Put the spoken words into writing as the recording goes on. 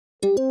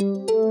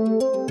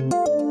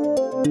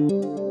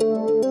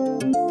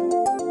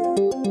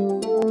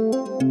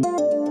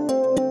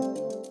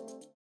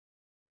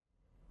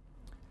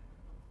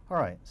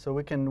So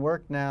we can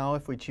work now,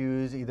 if we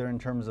choose, either in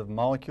terms of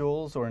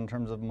molecules or in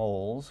terms of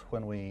moles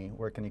when we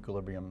work an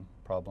equilibrium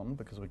problem,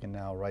 because we can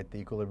now write the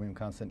equilibrium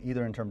constant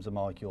either in terms of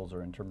molecules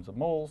or in terms of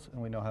moles,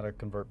 and we know how to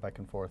convert back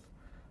and forth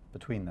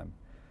between them.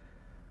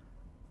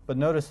 But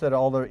notice that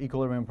all the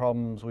equilibrium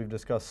problems we've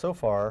discussed so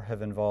far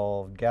have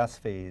involved gas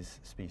phase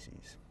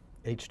species.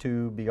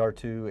 H2,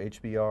 Br2,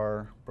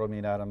 HBr,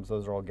 bromine atoms,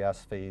 those are all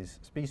gas phase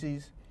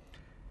species.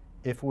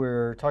 If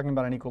we're talking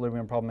about an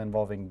equilibrium problem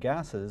involving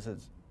gases,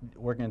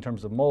 working in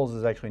terms of moles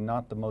is actually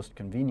not the most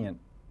convenient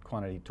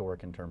quantity to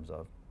work in terms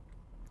of.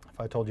 If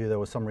I told you there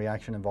was some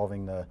reaction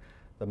involving the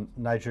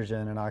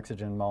nitrogen and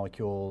oxygen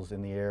molecules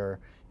in the air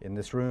in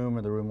this room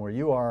or the room where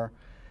you are,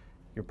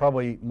 you're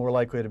probably more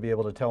likely to be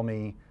able to tell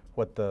me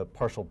what the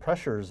partial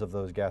pressures of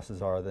those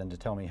gases are than to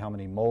tell me how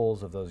many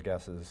moles of those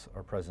gases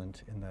are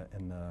present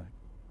in the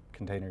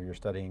container you're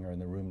studying or in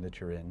the room that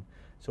you're in.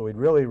 So we'd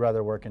really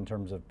rather work in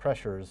terms of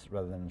pressures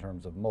rather than in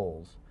terms of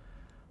moles.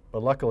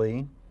 But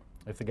luckily,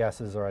 if the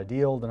gases are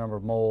ideal, the number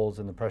of moles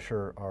and the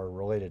pressure are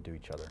related to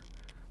each other.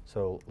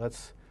 So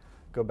let's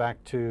go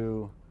back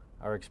to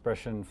our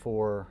expression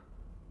for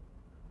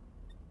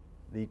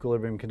the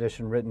equilibrium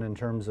condition written in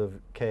terms of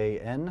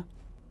Kn.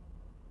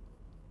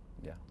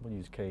 Yeah, we'll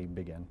use K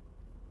big N.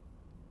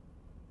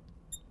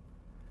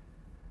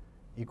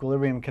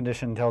 Equilibrium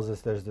condition tells us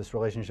there's this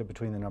relationship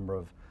between the number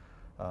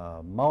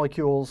of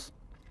molecules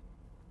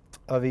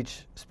of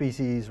each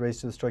species raised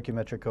to the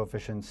stoichiometric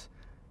coefficients.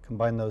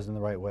 Combine those in the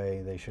right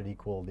way, they should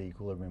equal the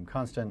equilibrium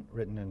constant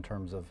written in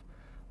terms of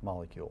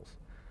molecules.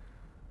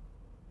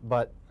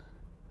 But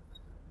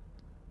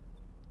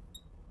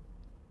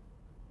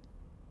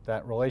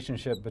that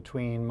relationship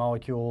between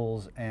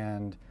molecules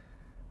and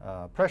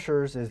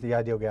pressures is the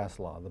ideal gas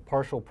law. The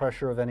partial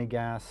pressure of any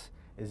gas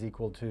is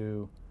equal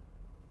to,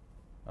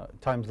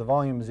 times the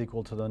volume is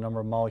equal to the number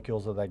of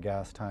molecules of that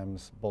gas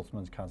times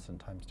Boltzmann's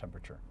constant times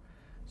temperature.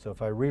 So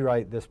if I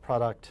rewrite this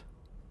product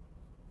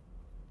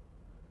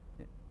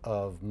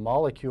of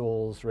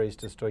molecules raised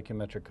to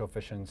stoichiometric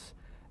coefficients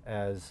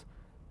as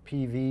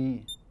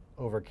PV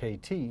over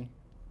KT,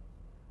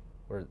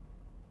 where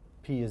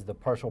P is the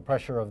partial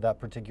pressure of that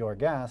particular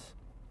gas,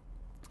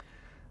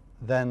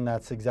 then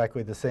that's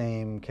exactly the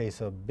same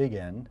case of big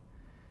N.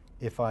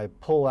 If I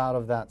pull out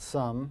of that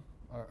sum,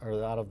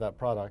 or out of that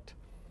product,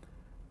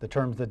 the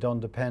terms that don't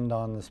depend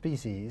on the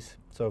species,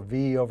 so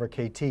V over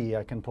KT,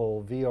 I can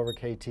pull V over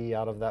KT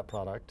out of that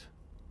product.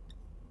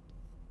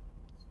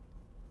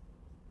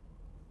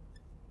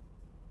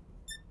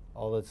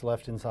 All that's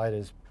left inside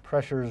is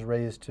pressures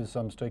raised to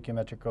some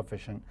stoichiometric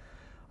coefficient.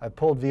 I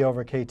pulled V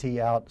over KT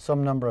out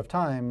some number of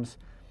times,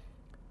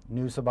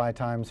 nu sub I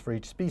times for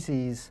each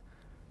species,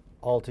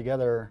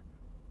 altogether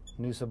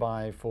nu sub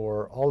I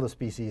for all the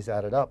species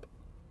added up.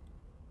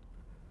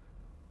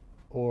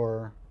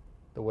 Or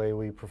the way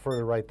we prefer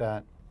to write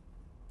that,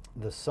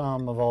 the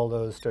sum of all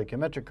those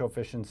stoichiometric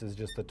coefficients is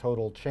just the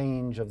total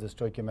change of the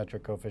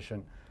stoichiometric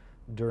coefficient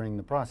during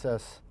the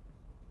process.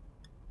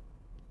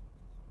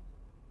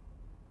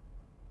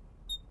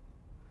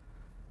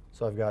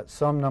 So I've got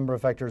some number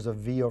of vectors of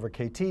V over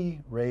KT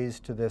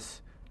raised to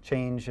this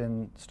change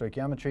in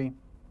stoichiometry,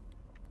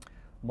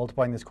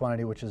 multiplying this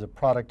quantity, which is a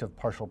product of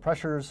partial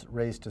pressures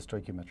raised to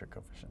stoichiometric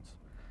coefficients.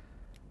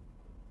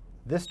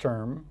 This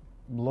term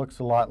looks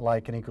a lot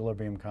like an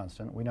equilibrium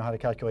constant. We know how to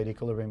calculate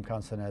equilibrium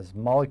constant as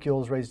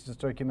molecules raised to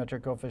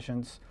stoichiometric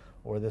coefficients,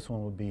 or this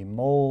one would be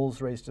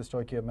moles raised to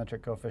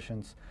stoichiometric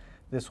coefficients.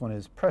 This one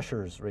is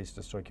pressures raised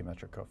to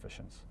stoichiometric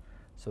coefficients.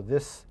 So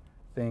this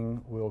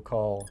thing we'll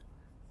call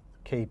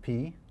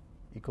Kp,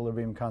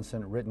 equilibrium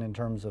constant written in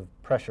terms of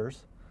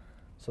pressures.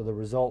 So the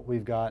result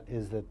we've got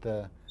is that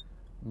the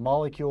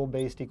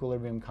molecule-based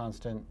equilibrium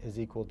constant is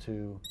equal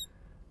to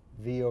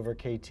V over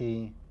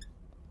Kt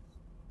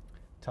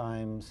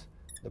times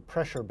the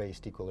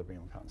pressure-based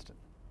equilibrium constant.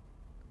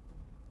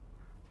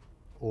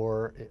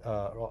 Or,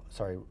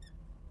 sorry,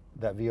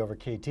 that V over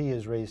Kt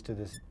is raised to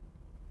this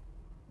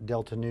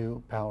delta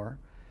nu power.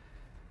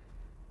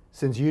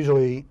 Since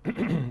usually,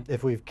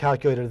 if we've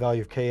calculated a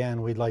value of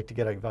Kn, we'd like to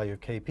get a value of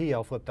Kp,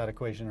 I'll flip that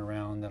equation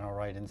around and I'll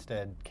write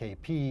instead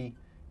Kp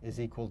is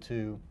equal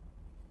to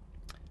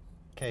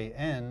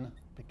Kn,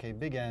 K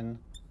big N.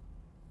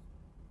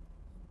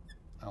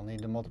 I'll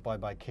need to multiply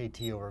by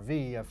Kt over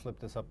V. I flip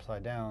this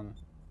upside down,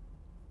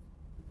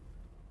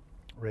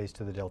 raised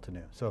to the delta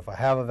nu. So if I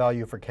have a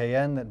value for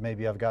Kn that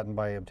maybe I've gotten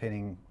by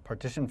obtaining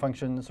partition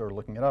functions or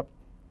looking it up,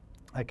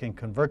 I can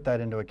convert that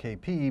into a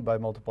Kp by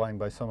multiplying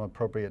by some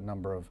appropriate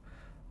number of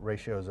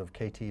ratios of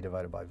Kt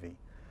divided by V.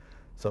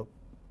 So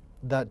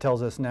that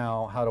tells us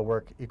now how to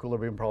work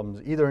equilibrium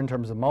problems either in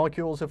terms of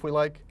molecules, if we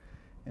like,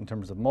 in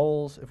terms of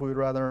moles, if we would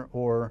rather,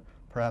 or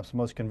perhaps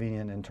most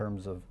convenient in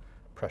terms of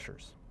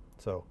pressures.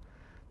 So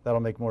that'll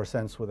make more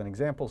sense with an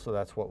example, so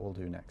that's what we'll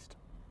do next.